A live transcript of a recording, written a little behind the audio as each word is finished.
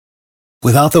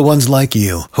Without the ones like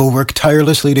you, who work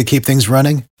tirelessly to keep things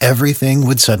running, everything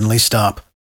would suddenly stop.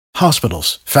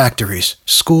 Hospitals, factories,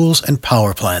 schools, and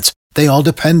power plants, they all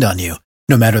depend on you.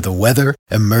 No matter the weather,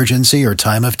 emergency, or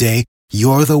time of day,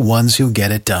 you're the ones who get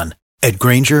it done. At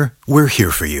Grainger, we're here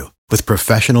for you with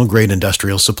professional-grade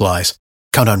industrial supplies.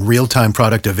 Count on real-time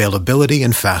product availability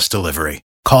and fast delivery.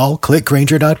 Call,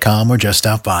 clickgrainger.com, or just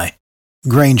stop by.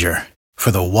 Grainger, for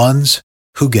the ones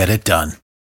who get it done.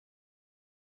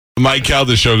 Mike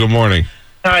Calta Show, good morning.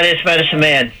 Hi, this is Medicine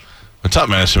Man. What's up,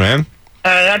 Medicine Man?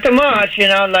 Not too much,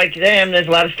 there's a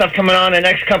lot of stuff coming on in the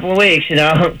next couple of weeks,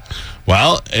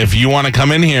 Well, if you want to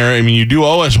come in here, you do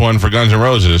owe us one for Guns N'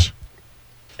 Roses.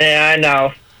 Yeah, I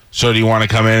know. So do you want to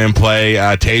come in and play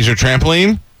Taser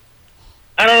Trampoline?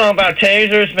 I don't know about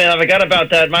tasers, man. I forgot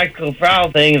about that Michael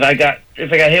Prowl thing. If I got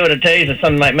hit with a taser,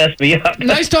 something might mess me up.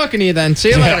 Nice talking to you then. See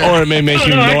you later. Or it may make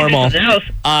you normal.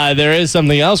 There is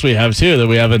something else we have, too, that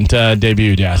we haven't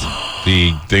debuted yet.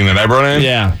 The thing that I brought in?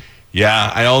 Yeah.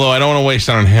 Yeah, although I don't want to waste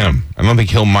it on him. I don't think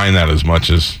he'll mind that as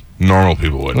much as normal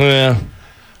people would. Yeah.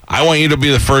 I want you to be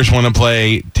the first one to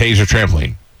play Taser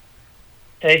Trampoline.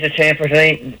 Taser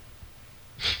Trampoline.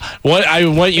 I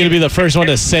want you to be the first one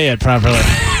to say it properly.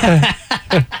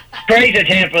 Taser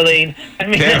Trampoline.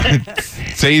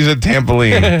 Taser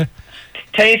Trampoline.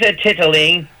 Taser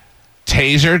Titoline.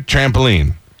 Taser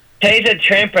Trampoline. Taser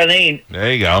Trampoline.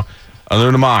 There you go.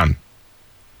 Aluminum.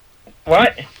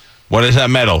 What? What is that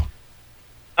metal?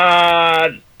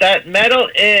 That metal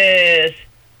is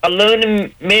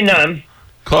aluminum.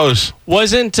 Close.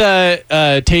 Wasn't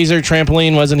Taser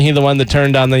Trampoline, wasn't he the one that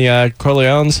turned on the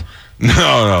Corleones?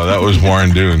 No, that was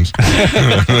Warren Dunes.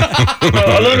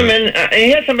 Aluminum.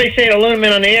 He had somebody say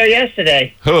aluminum on the air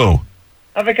yesterday. Who?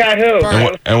 I forgot who.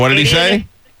 And what did he say?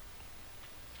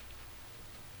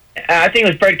 I think it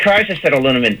was Bert Kreischer said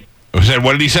aluminum.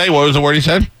 What did he say? What was the word he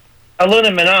said?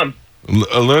 Aluminum.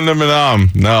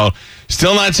 Aluminum. No.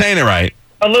 Still not saying it right.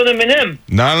 Aluminum.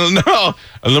 No.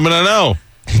 Aluminum.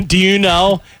 Do you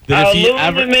know that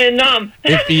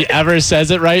if he ever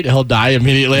says it right, he'll die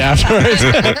immediately afterwards?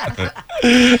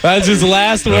 That's his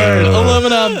last word.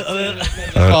 Aluminum.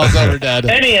 Falls over dead.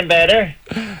 Any and better.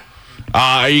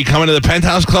 Are you coming to the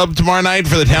Penthouse Club tomorrow night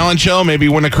for the talent show? Maybe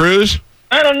win a cruise?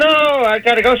 I don't know. I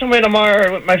got to go somewhere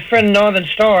tomorrow with my friend Northern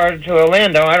Star to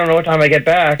Orlando. I don't know what time I get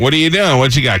back. What are you doing?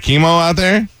 What you got? Chemo out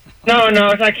there? No,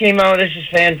 it's not chemo. This is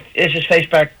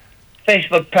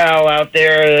Facebook pal out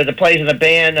there that plays in the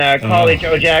band. Carly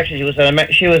Joe Jackson. She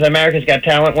was America's Got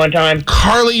Talent one time.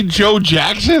 Carly Joe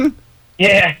Jackson?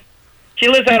 Yeah. She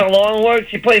lives out of Longwood.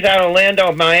 She plays out of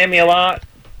Orlando, Miami a lot.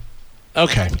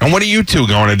 Okay. And what are you two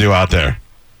going to do out there?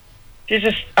 I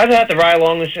just have to ride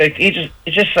along. He just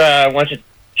wants to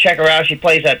check her out. She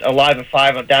plays at Alive at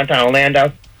 5 of downtown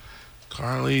Orlando.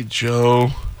 Carly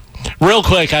Joe. Real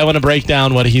quick, I want to break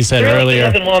down what he said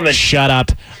earlier. Woman. Shut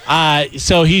up.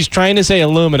 So he's trying to say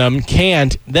aluminum,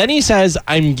 can't. Then he says,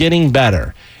 I'm getting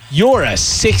better. You're a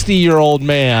 60-year-old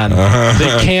man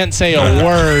that can't say a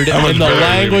word in the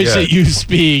language that you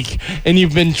speak, and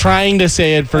you've been trying to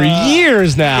say it for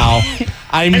years now.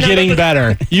 I'm getting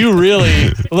better. You really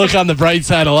look on the bright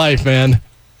side of life, man.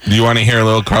 Do you want to hear a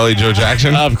little Carly Joe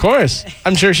Jackson? Of course.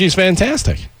 I'm sure she's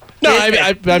fantastic. No,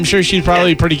 I'm sure she's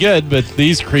probably pretty good, but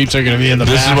these creeps are going to be in the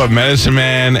back. This is what Medicine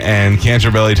Man and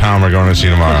Cancer Belly Tom are going to see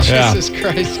tomorrow. Jesus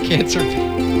Christ, Cancer.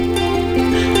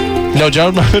 No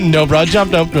jump, no broad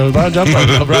jump, no broad jump,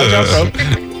 no broad jump, rope.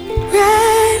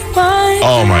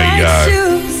 Oh my God.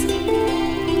 Shoes.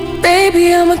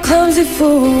 Baby, I'm a clumsy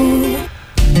fool.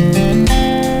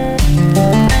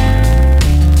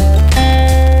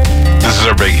 This is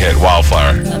our big hit,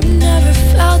 Wildflower. I've never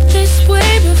felt this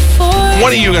way before.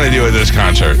 What are you going to do at this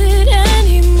concert?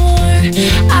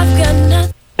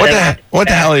 What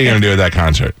the hell are you going to do at that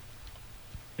concert?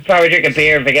 Probably drink a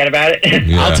beer and forget about it.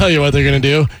 Yeah. I'll tell you what they're going to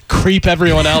do. Creep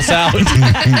everyone else out.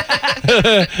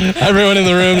 Everyone in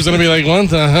the room is going to be like, what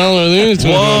the hell are these?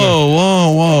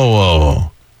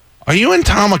 Whoa. Are you and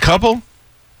Tom a couple?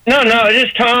 No,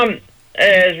 just Tom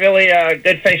is really a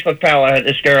good Facebook pal of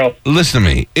this girl. Listen to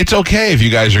me. It's okay if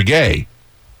you guys are gay.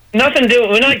 Nothing to do.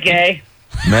 We're not gay.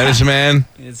 Medicine Man,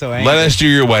 let us do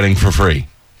your wedding for free.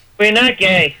 We're not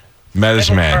gay.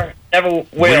 Medicine Man. Never will.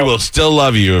 We will still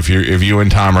love you if you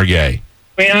and Tom are gay.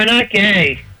 We are not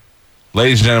gay.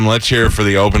 Ladies and gentlemen, let's hear it for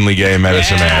the openly gay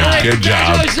Medicine Man. Good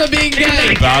job. Congratulations on being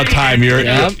gay. About time.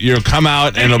 You'll come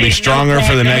out and it'll be stronger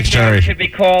for the next It generation. should be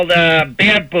called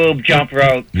bare boob jump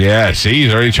rope. Yeah, see,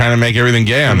 he's already trying to make everything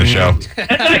gay on the show.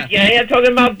 That's not gay. I'm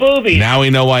talking about boobies. Now we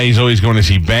know why he's always going to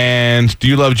see bands. Do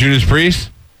you love Judas Priest?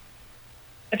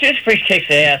 Judas Priest kicks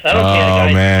ass. I don't care.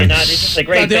 Oh, man. It's just a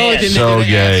great The only band. thing So they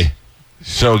do gay.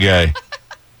 So gay.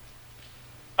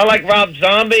 I like Rob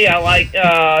Zombie. I like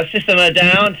System of a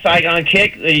Down, Saigon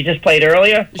Kick that you just played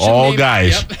earlier. All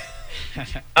guys.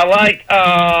 Yep. I like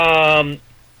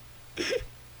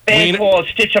band called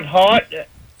Stitch Up Heart.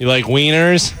 You like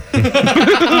wieners?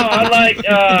 I like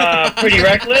Pretty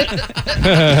Reckless.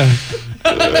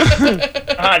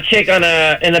 Hot chick in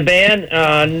the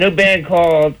band. New band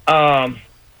called damn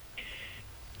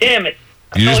it.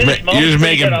 You're just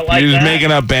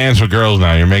making up bands for girls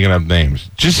now. You're making up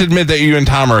names. Just admit that you and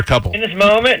Tom are a couple. In this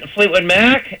moment, Fleetwood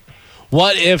Mac.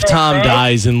 What if Tom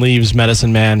dies and leaves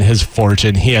Medicine Man his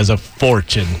fortune? He has a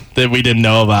fortune that we didn't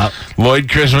know about. Lloyd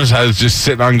Christmas has just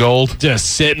sitting on gold.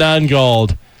 Just sitting on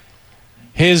gold.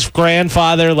 His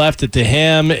grandfather left it to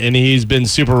him, and he's been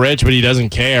super rich, but he doesn't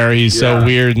care. He's so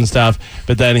weird and stuff.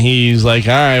 But then he's like,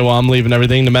 all right, well, I'm leaving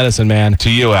everything to Medicine Man. To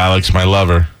you, Alex, my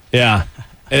lover. Yeah.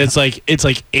 And it's like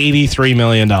 $83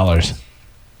 million. I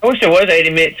wish it was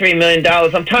 $83 million.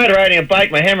 I'm tired of riding a bike.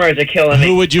 My hemorrhoids are killing me.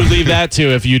 Who would you leave that to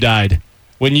if you died?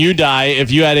 When you die, if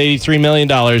you had $83 million,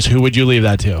 who would you leave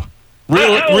that to?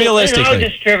 Realistically. I'll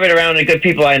distribute around the good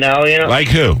people I know, you know. Like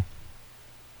who?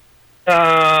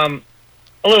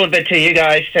 A little bit to you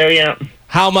guys, too, you know.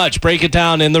 How much? Break it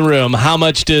down in the room. How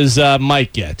much does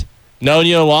Mike get? Known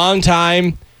you a long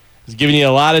time. He's giving you a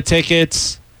lot of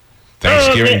tickets.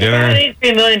 Thanksgiving dinner.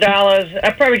 $83 million.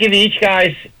 I'd probably give each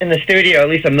guys in the studio at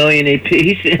least $1 million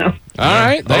apiece, you know. All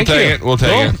right. We'll take it. We'll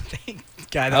take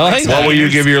it. What will you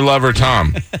give your lover,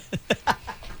 Tom?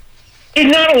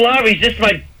 He's not a lover. He's just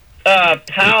my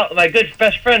pal, my good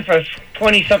best friend for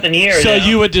 20-something years. So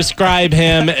you would describe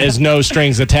him as no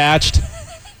strings attached?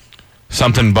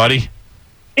 Something buddy?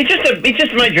 He's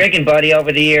just my drinking buddy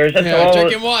over the years. That's all.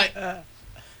 Drinking what?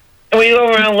 We go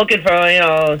around looking for, you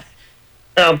know,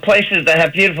 places that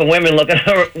have beautiful women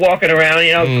walking around,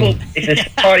 you know, cool places,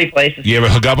 party places. You ever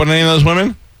hook up with any of those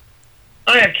women?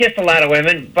 I have kissed a lot of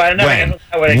women, but I never got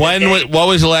hooked up with What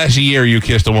was the last year you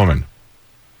kissed a woman?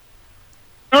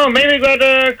 Oh, maybe about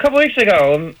a couple weeks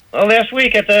ago, last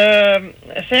week at the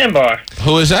Sandbar.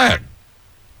 Who is that?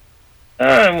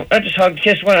 I just hugged and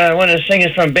kissed one of the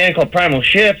singers from a band called Primal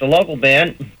Shift, the local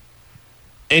band.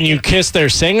 And you kissed their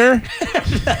singer?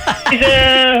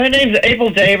 Her name's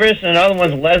April Davis, and the other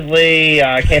one's Leslie.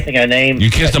 I can't think of her name. You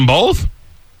kissed them both?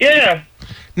 Yeah.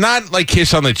 Not like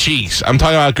kiss on the cheeks. I'm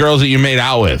talking about girls that you made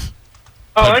out with.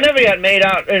 Oh, I never got made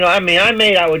out. You know, I mean, I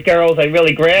made out with girls that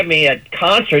really grabbed me at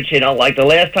concerts. You know, like the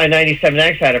last time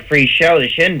 97X had a free show, the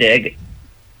Shindig.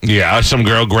 Yeah, some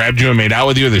girl grabbed you and made out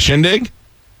with you at the Shindig?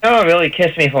 No one really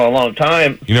kissed me for a long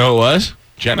time. You know who it was?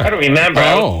 Jenna. I don't remember.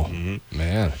 Oh,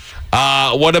 man.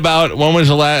 What about, when was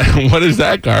the last, what is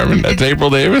that, Carmen? That's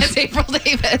April Davis? That's April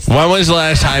Davis. When was the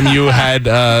last time you had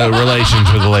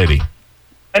relations with a lady?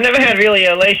 I never had really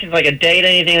relations, like a date,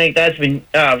 anything like that. It's been,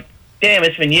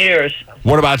 it's been years.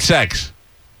 What about sex?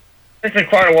 It's been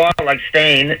quite a while, like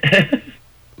Stain.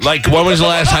 Like, when was the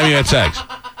last time you had sex?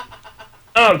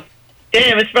 Oh,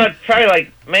 damn, it's probably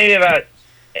like, maybe about,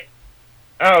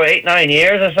 8-9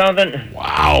 years or something.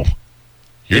 Wow.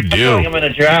 You're I feel due. like I'm in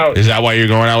a drought. Is that why you're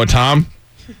going out with Tom?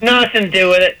 Nothing to do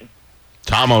with it.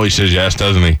 Tom always says yes,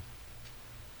 doesn't he?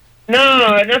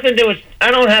 No, nothing to do with...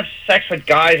 I don't have sex with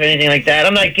guys or anything like that.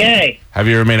 I'm not gay. Have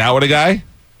you ever made out with a guy?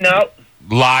 No.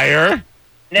 Liar.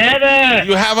 Never.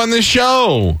 You have on this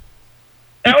show.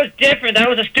 That was different. That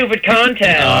was a stupid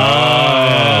contest.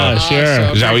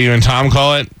 Sure. Is that what you and Tom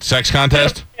call it? Sex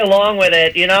contest? Along with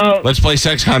it, you know? Let's play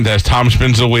sex contest. Tom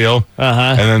spins the wheel,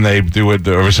 and then they do what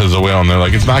whoever says the wheel, and they're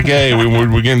like, it's not gay.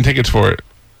 We're getting tickets for it.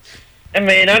 I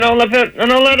mean, I know a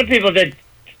lot of people that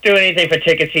do anything for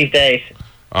tickets these days.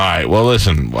 All right. Well,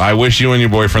 listen, I wish you and your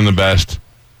boyfriend the best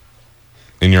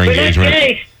in your But engagement. that's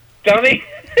gay, dummy.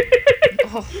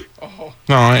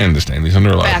 No, I understand. He's under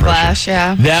a lot of Backlash, pressure.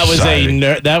 yeah.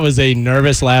 That was a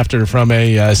nervous laughter from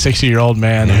a 60-year-old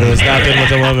man who has not been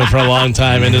with a woman for a long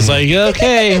time and is like,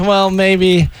 okay, well,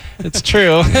 maybe it's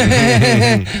true.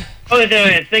 Only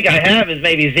thing I think I have is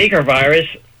maybe Zika virus.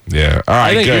 Yeah. All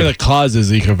right, I think good. you're the cause of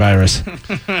Zika virus.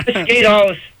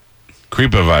 Mosquitoes.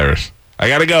 Creepa virus. I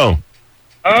got to go.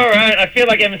 All right, I feel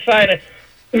like I'm inside a...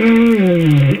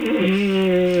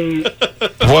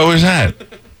 What was that?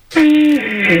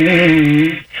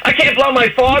 I can't blow my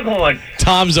foghorn.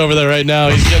 Tom's over there right now.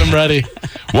 He's getting ready.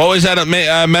 What was that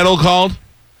metal called?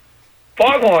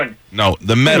 Foghorn. No,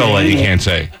 the metal that you can't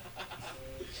say.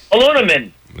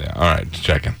 Aluminum. Yeah, all right, just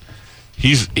checking.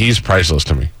 He's priceless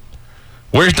to me.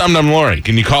 Where's DumDum Lori?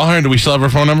 Can you call her? Do we still have her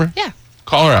phone number? Yeah.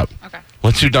 Call her up. Okay.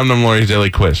 Let's do DumDum Lori's daily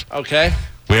quiz. Okay.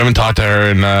 We haven't talked to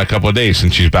her in a couple of days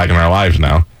since she's back in our lives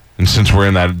now. And since we're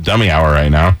in that dummy hour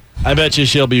right now, I bet you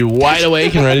she'll be wide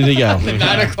awake and ready to go.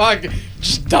 9 o'clock,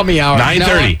 just dummy hour.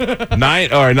 9:30,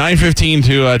 9:15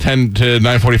 to 10 to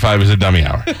 9:45 is a dummy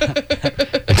hour.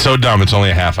 It's so dumb. It's only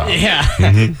a half hour. Yeah.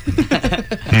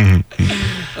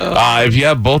 If you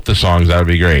have both the songs, that would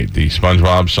be great. The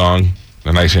SpongeBob song,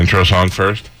 the nice intro song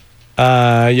first.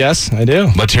 Yes, I do.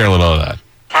 Let's hear a little of that.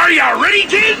 Are you ready,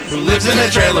 kids? Who lives in a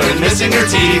trailer and missing her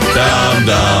teeth?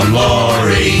 DumDum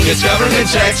Lori. Gets government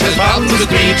checks, has problems with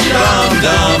speech.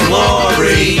 DumDum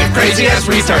Lori. If crazy ass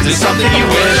retards is something you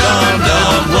wish.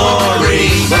 DumDum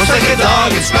Lori. Looks like a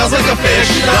dog and smells like a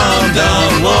fish.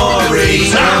 DumDum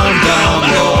Lori. DumDum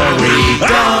Lori.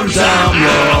 DumDum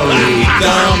Lori.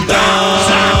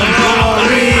 DumDum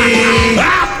Lori.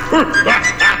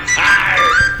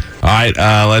 All right,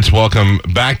 let's welcome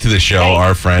back to the show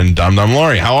our friend DumDum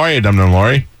Lori. How are you, DumDum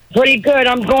Lori? Pretty good.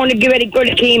 I'm going to get ready to go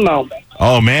to chemo.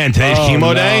 Oh man, today's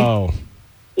chemo day.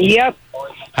 Yep.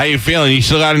 How you feeling? You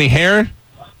still got any hair?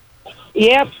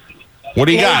 Yep. What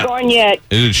do you Ain't got? gone yet.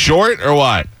 Is it short or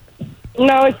what?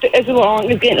 No, it's long.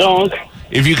 It's getting long.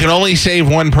 If you can only save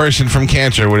one person from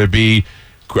cancer, would it be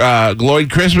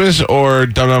Lloyd Christmas or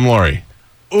DumDum Lori?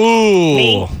 Ooh.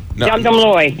 Me? No. DumDum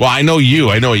Lori. Well, I know you.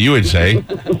 I know what you would say.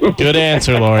 Good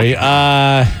answer, Lori.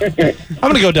 I'm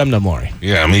going to go DumDum Lori.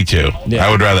 Yeah, me too. Yeah.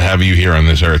 I would rather have you here on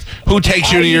this earth. Who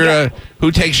takes you to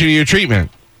your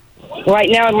treatment? Right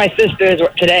now, my sister is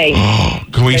today.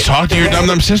 Can we talk to your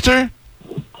DumDum sister?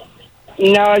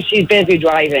 No, she's busy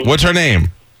driving. What's her name?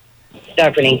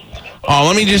 Stephanie. Oh,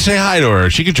 let me just say hi to her.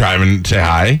 She can drive and say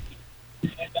hi.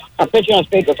 I'll put you on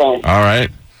speakerphone. All right.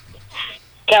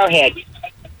 Cowhead.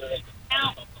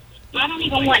 I don't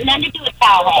even want nothing to do with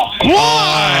Cowhead.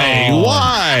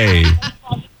 Why?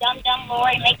 DumDum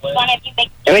Lori makes fun of you.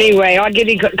 Anyway, I'll give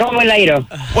you call me later.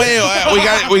 Wait,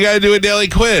 we got to do a daily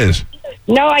quiz.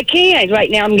 No, I can't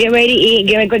right now. I'm getting ready to eat.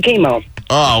 Getting good chemo.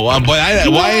 Oh, but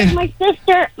why? My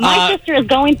sister is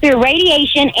going through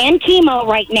radiation and chemo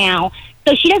right now,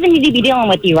 so she doesn't need to be dealing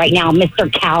with you right now, Mr.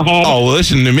 Cowhead. Oh,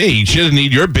 listen to me. She doesn't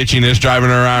need your bitchiness driving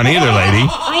her around either, lady.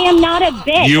 I am not a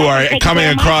bitch. You are coming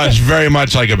across very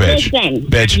much like a bitch. Listen,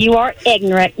 bitch. You are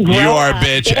ignorant. You are a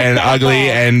bitch and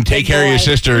ugly, and take care of your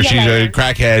sister. She's a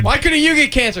crackhead. Why couldn't you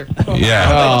get cancer?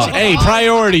 Yeah. Oh, hey,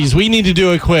 priorities. We need to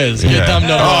do a quiz. Get DumDum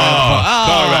Lori.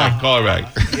 Call her back. Call her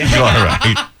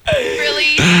back.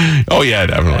 Really? Oh, yeah,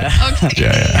 definitely. Okay.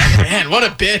 Yeah. Man, what a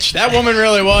bitch. That woman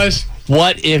really was.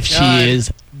 What if she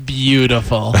is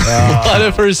beautiful? What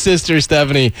if her sister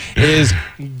Stephanie is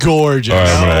gorgeous? All right,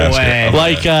 I'm gonna ask her.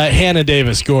 Like Hannah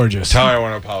Davis, gorgeous. Tell her I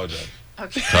want to apologize.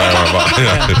 Okay. Tell her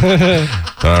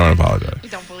I want to apologize. I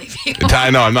don't believe you.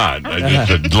 No, I'm not. I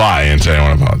just lie and say I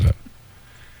want to apologize.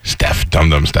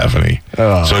 DumDum Stephanie.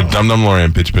 Oh. So DumDum Lori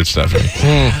and Bitch Stephanie.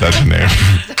 That's her name.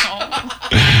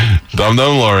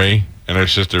 DumDum Lori and her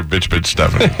sister Bitch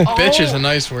Stephanie. Bitch is a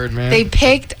nice word, man. They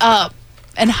picked up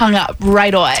and hung up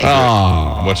right away.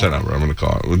 Oh. What's that number? I'm going to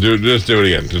call it. Just do it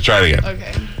again. Just try it again.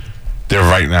 Okay. They're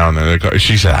right now in their car.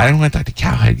 She said, I don't want to talk to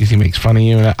Cowhead because he makes fun of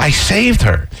you. And I saved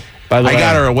her. By the I way,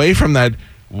 got her away from that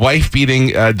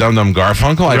wife-beating DumDum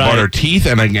Garfunkel. I bought her teeth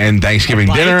and Thanksgiving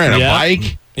dinner and a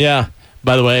bike. Yeah.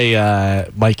 By the way,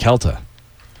 Mike Calta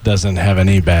doesn't have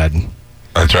any bad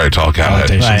That's right. It's all Cowhead.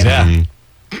 connotations. Yeah. Mhm.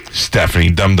 Stephanie,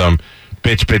 DumDum,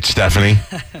 bitch Stephanie.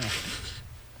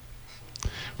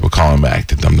 We'll call him back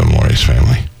to DumDum Lori's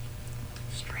family.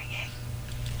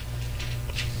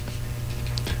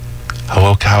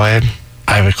 Hello, Cowhead.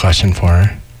 I have a question for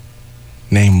her.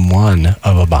 Name one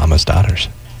of Obama's daughters.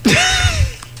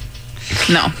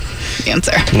 No.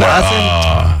 Answer.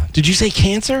 Did you say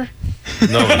cancer?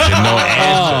 No, no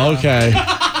answer. Oh, okay.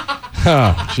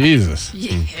 Oh, Jesus.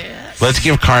 Yes. Let's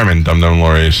give Carmen DumDum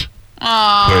Lori's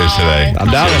quiz today. I'm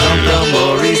down with DumDum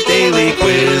Lori's daily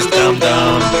quiz.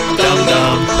 DumDum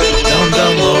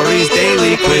Lori's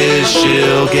daily quiz.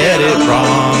 She'll get it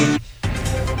wrong.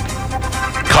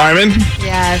 Carmen,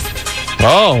 Yes.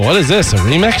 Oh, what is this? A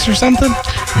remix or something?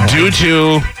 due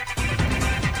to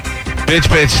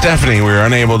Bitch Stephanie, we were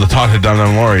unable to talk to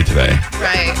DumDum Lori today.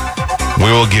 Right.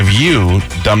 We will give you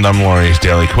DumDum Lori's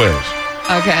daily quiz.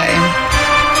 Okay.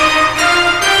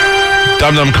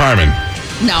 DumDum Carmen,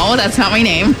 No, that's not my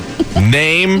name.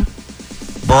 name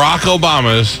Barack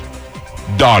Obama's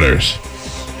daughters.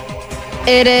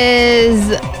 It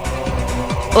is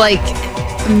like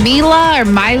Mila or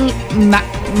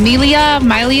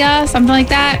Milia, something like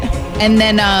that. And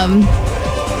then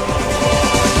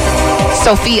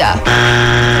Sophia.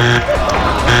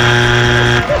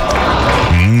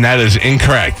 That is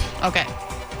incorrect. Okay.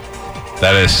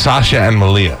 That is Sasha and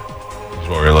Malia. Is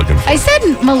what we were looking for. I said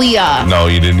Malia. No,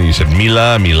 you didn't. You said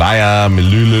Mila, Milaya,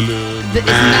 Milululu. It's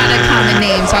not a common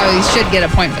name, so I should get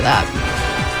a point for that.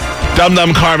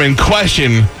 DumDum Carmen,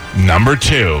 question number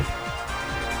 2.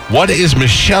 What is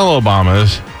Michelle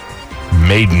Obama's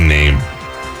maiden name?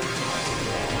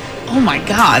 Oh my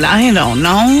God, I don't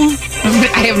know.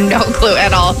 I have no clue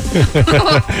at all.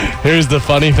 Here's the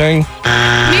funny thing.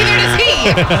 Neither does he.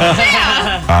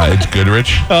 Yeah. It's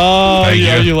Goodrich. Oh, Thank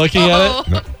are you. you looking at it?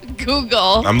 No.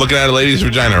 Google. I'm looking at a lady's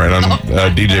vagina right on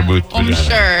DJ Booth. I'm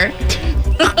vagina. sure.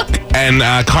 And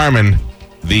Carmen,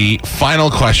 the final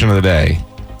question of the day.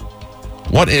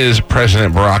 What is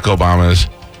President Barack Obama's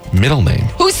middle name?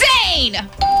 Hussein.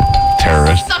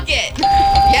 Terrorist. Suck it.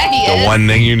 Yeah, he is. The one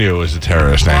thing you knew was a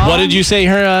terrorist name. What did you say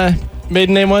her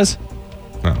maiden name was?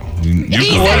 No, you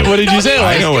What did you say it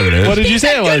was? I know what it is. What did you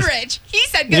say it was? Goodrich. He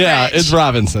said Goodrich. Yeah, it's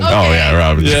Robinson. Okay. Oh, yeah,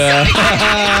 Robinson. Yeah.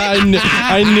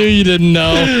 I knew you didn't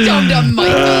know. DumDum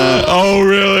Michael. Oh,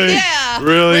 really? Yeah.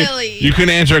 Really? You couldn't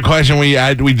answer a question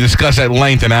we discussed at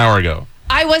length an hour ago.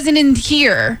 I wasn't in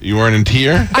here. You weren't in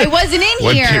tier? I wasn't in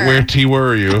What here. Where T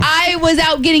were you? I was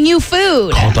out getting you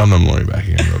food. Call DumDum Lori back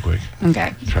again real quick.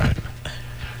 Okay. Try it.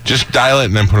 Just dial it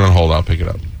and then put it on hold. I'll pick it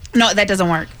up. No, that doesn't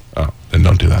work. Oh, then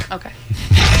don't do that. Okay.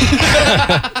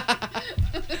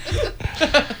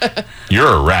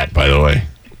 You're a rat, by the way.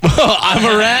 I'm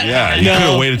a rat? Yeah, you could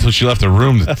have waited till she left the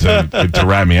room to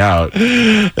rat me out.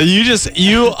 I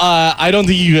don't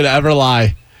think you could ever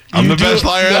lie. I'm the best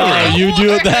liar ever. You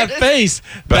do it that face.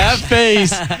 That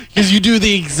face. Because you do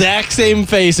the exact same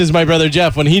face as my brother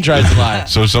Jeff when he tries to lie.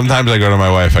 So sometimes I go to my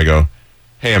wife, I go,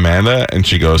 hey, Amanda, and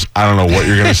she goes, I don't know what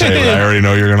you're going to say, but I already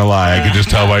know you're going to lie. I can just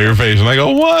tell by your face. And I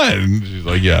go, what? And she's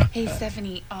like, yeah. Hey,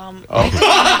 Stephanie, I think I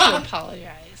have to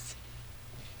apologize.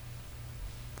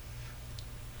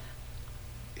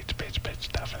 It's bitch,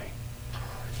 Stephanie.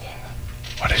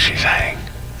 What is she saying?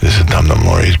 This is DumDum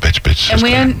Lori's bitch, sister. And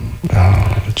we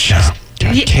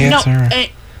Got cancer.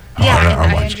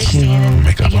 I understand.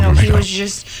 Make up, He was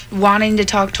just wanting to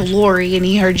talk to Lori, and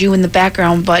he heard you in the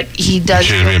background, but he does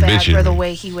She was feel being bad bitchy. for the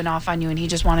way he went off on you, and he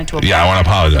just wanted to apologize. Yeah, I want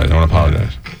to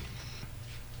apologize.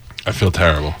 I feel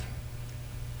terrible.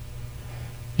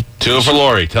 Do it for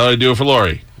Lori. Tell her to do it for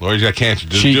Lori. Lori's got cancer.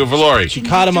 Just do it for Lori. She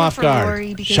caught him off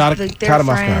guard. Caught him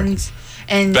off guard.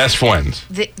 And Best friends.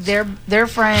 They're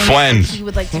friends. Friends. He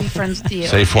would like to be friends with you.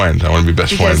 Say friends. I want to be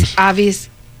best friends. Obvious.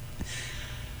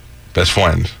 Best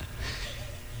friends.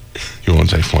 You won't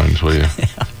say friends, will you?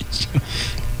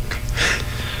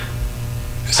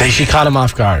 Say she caught him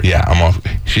off guard. Yeah, I'm off.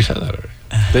 She said that already.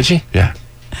 Did she? Yeah.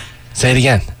 Say it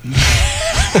again.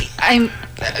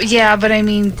 But I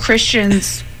mean,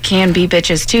 Christians can be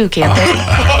bitches too, can't they?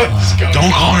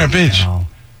 Don't call her a bitch. No.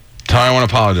 Tell her I want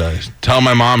to apologize. Tell her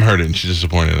my mom heard it and she's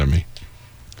disappointed in me.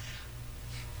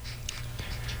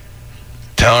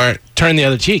 Tell her. Turn the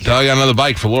other cheek. Tell her I got another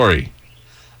bike for Lori.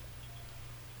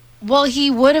 Well, he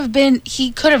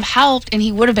could have helped, and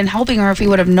he would have been helping her if he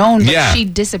would have known, but she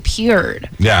disappeared.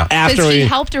 Yeah. After he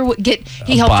helped her get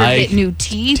new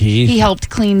teeth. He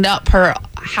helped clean up her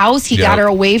house. He got her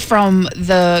away from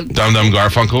the DumDum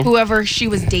Garfunkel. Whoever she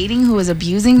was dating who was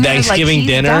abusing her. Thanksgiving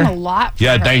dinner. Done a lot for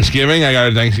her. Thanksgiving. I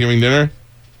got a Thanksgiving dinner.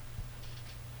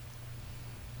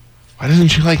 Why doesn't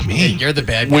she like me? Hey, you're the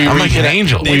bad guy. I'm like an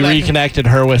angel. We reconnected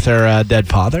her with her dead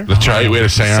father. That's right. We had a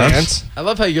seance. I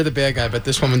love how you're the bad guy, but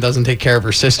this woman doesn't take care of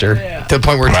her sister to the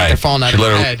point where they're falling out of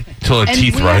her head. Till her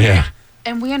teeth right here.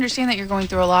 And we understand that you're going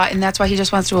through a lot, and that's why he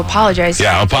just wants to apologize.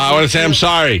 Yeah, I want to say I'm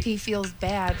sorry. He feels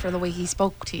bad for the way he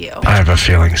spoke to you. I have a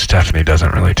feeling Stephanie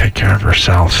doesn't really take care of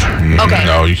herself. Okay.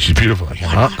 No, she's beautiful.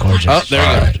 Gorgeous. Oh,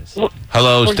 there you go.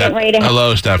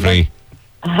 Hello, Stephanie.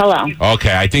 Hello.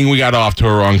 Okay, I think we got off to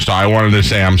a wrong start. I wanted to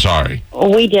say I'm sorry.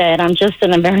 We did. I'm just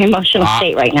in a very emotional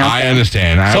state right now. I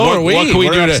understand. So are we. What can we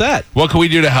We're do upset. What can we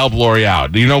do to help Lori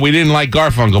out? You know, we didn't like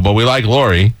Garfunkel, but we like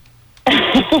Lori.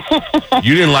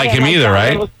 You didn't like him either,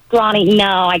 right? Scrawny.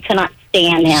 No, I could not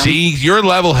stand him. See, you're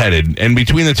level-headed, and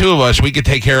between the two of us, we could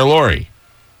take care of Lori.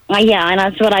 Yeah, and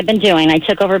that's what I've been doing. I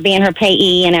took over being her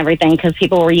payee and everything because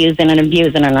people were using and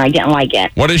abusing her, and I didn't like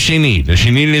it. What does she need? Does she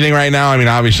need anything right now? I mean,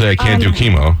 obviously, I can't do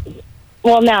chemo.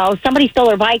 Well, no. Somebody stole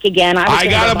her bike again. I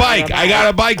got a bike. I got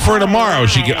a bike for her tomorrow.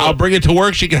 I'll bring it to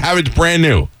work. She can have it brand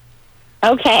new.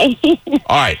 Okay.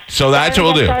 All right, so that's what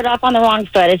we'll do. Started off on the wrong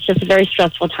foot. It's just a very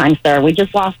stressful time, sir. We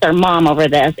just lost our mom over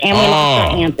this, and we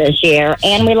lost our aunt this year,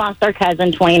 and we lost our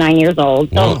cousin, 29 years old.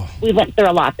 So we went through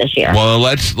a lot this year. Well,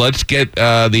 let's get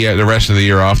the rest of the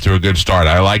year off to a good start.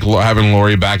 I like having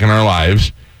Lori back in our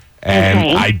lives,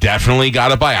 and I definitely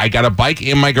got a bike. I got a bike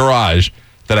in my garage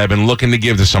that I've been looking to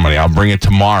give to somebody. I'll bring it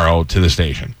tomorrow to the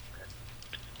station.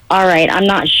 All right. I'm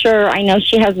not sure. I know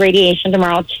she has radiation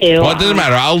tomorrow, too. Well, it doesn't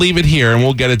matter. I'll leave it here, and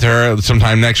we'll get it to her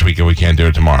sometime next week if we can't do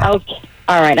it tomorrow. Okay.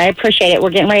 All right. I appreciate it.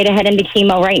 We're getting ready to head into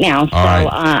chemo right now.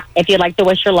 So if you'd like to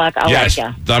wish her luck, I'll let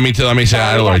you. Let me say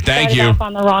hi to Lori. Thank you. Off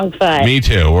on the wrong foot. Me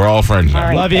too. We're all friends now. All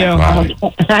right. Love you. Bye.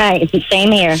 All right.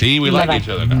 Same here. See, we Bye-bye. like each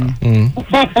other now.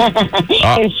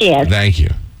 Here she is. Thank you.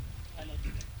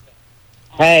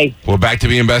 Hey. We're back to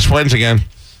being best friends again.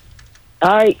 All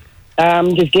right.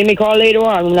 Just give me a call later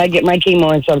on when I get my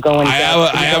chemo and stuff going. I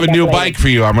have a new bike for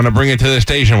you. I'm going to bring it to the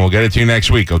station. We'll get it to you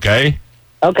next week, okay?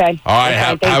 Okay. All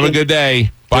right. Have a good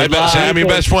day. Bye, Sam. I'm your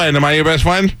best friend. Am I your best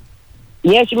friend?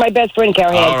 Yes, you're my best friend,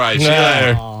 Carrie. All right. See you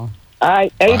later. All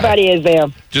right. Everybody is there.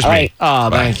 Just all me. Right. Oh,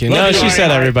 thank you. No, she said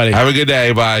everybody. Have a good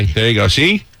day. Bye. There you go.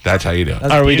 See? That's how you do it.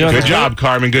 Are we doing Good job,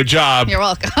 Carmen. Good job. You're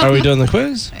welcome. Are we doing the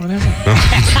quiz? Whatever.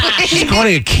 She's going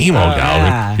to get chemo,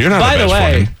 Galvin. You're not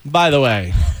By the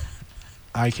way,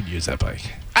 I could use that bike.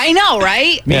 I know,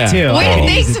 right? Me too. Wait,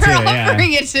 thanks for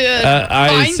offering it to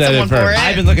find someone for it.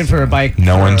 I've been looking for a bike.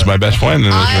 No one's my best friend in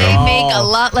this room. I make a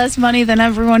lot less money than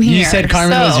everyone here. You said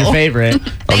Carmen was your favorite.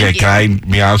 Okay, can I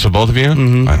be honest with both of you?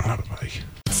 Mm-hmm. I don't have a bike.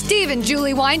 Steve and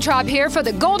Julie Weintraub here for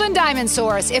the Golden Diamond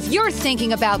Source. If you're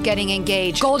thinking about getting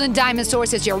engaged, Golden Diamond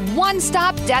Source is your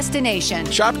one-stop destination.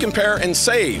 Shop, compare, and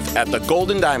save at the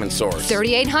Golden Diamond Source.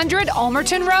 3800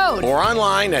 Almerton Road. Or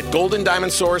online at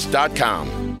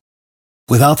goldendiamondsource.com.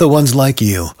 Without the ones like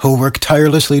you, who work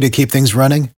tirelessly to keep things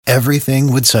running,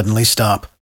 everything would suddenly stop.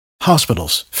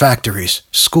 Hospitals, factories,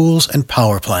 schools, and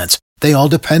power plants, they all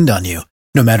depend on you.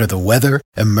 No matter the weather,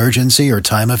 emergency, or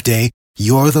time of day,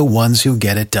 you're the ones who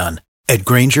get it done. At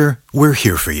Grainger, we're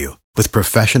here for you with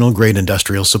professional-grade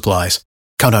industrial supplies.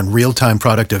 Count on real-time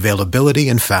product availability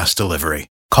and fast delivery.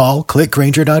 Call, click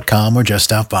Grainger.com, or just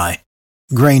stop by.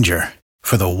 Grainger,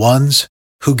 for the ones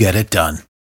who get it done.